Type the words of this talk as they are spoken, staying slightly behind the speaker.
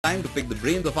time to pick the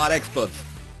brains of our experts.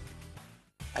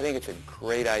 I think it's a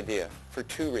great idea for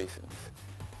two reasons.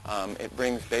 It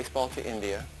brings baseball to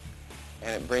India,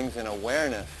 and it brings an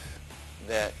awareness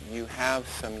that you have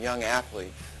some young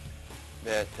athletes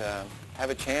that have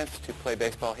a chance to play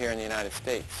baseball here in the United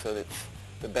States, so that it's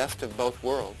the best of both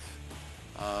worlds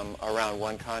around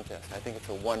one contest. I think it's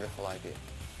a wonderful idea.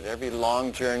 That every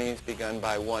long journey is begun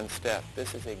by one step.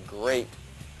 This is a great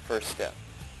first step.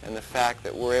 And the fact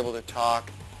that we're able to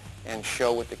talk and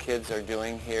show what the kids are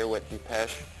doing here, what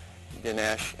Dinesh,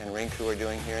 and Rinku are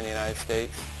doing here in the United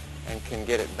States, and can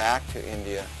get it back to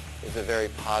India, is a very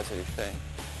positive thing.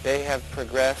 They have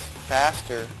progressed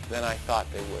faster than I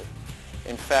thought they would.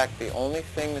 In fact, the only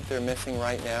thing that they're missing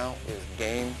right now is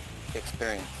game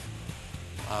experience.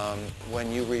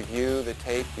 When you review the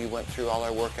tape, we went through all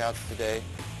our workouts today.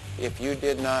 If you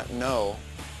did not know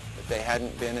that they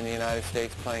hadn't been in the United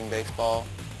States playing baseball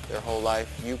their whole life,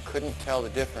 you couldn't tell the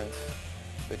difference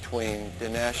between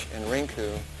Dinesh and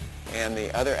Rinku and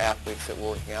the other athletes that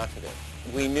were working out today.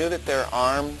 We knew that their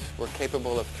arms were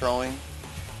capable of throwing.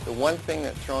 The one thing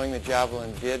that throwing the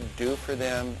javelin did do for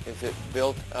them is it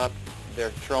built up their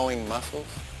throwing muscles.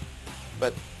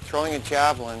 But throwing a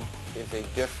javelin is a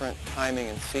different timing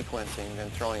and sequencing than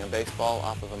throwing a baseball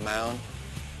off of a mound.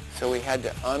 So we had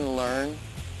to unlearn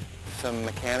some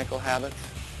mechanical habits.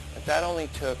 But that only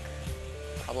took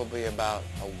probably about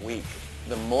a week.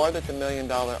 The more that the $1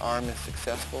 million arm is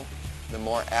successful, the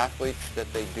more athletes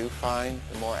that they do find,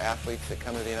 the more athletes that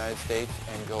come to the United States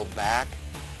and go back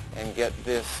and get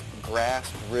this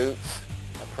grassroots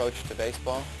approach to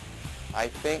baseball, I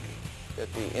think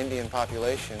that the Indian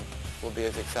population will be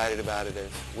as excited about it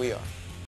as we are.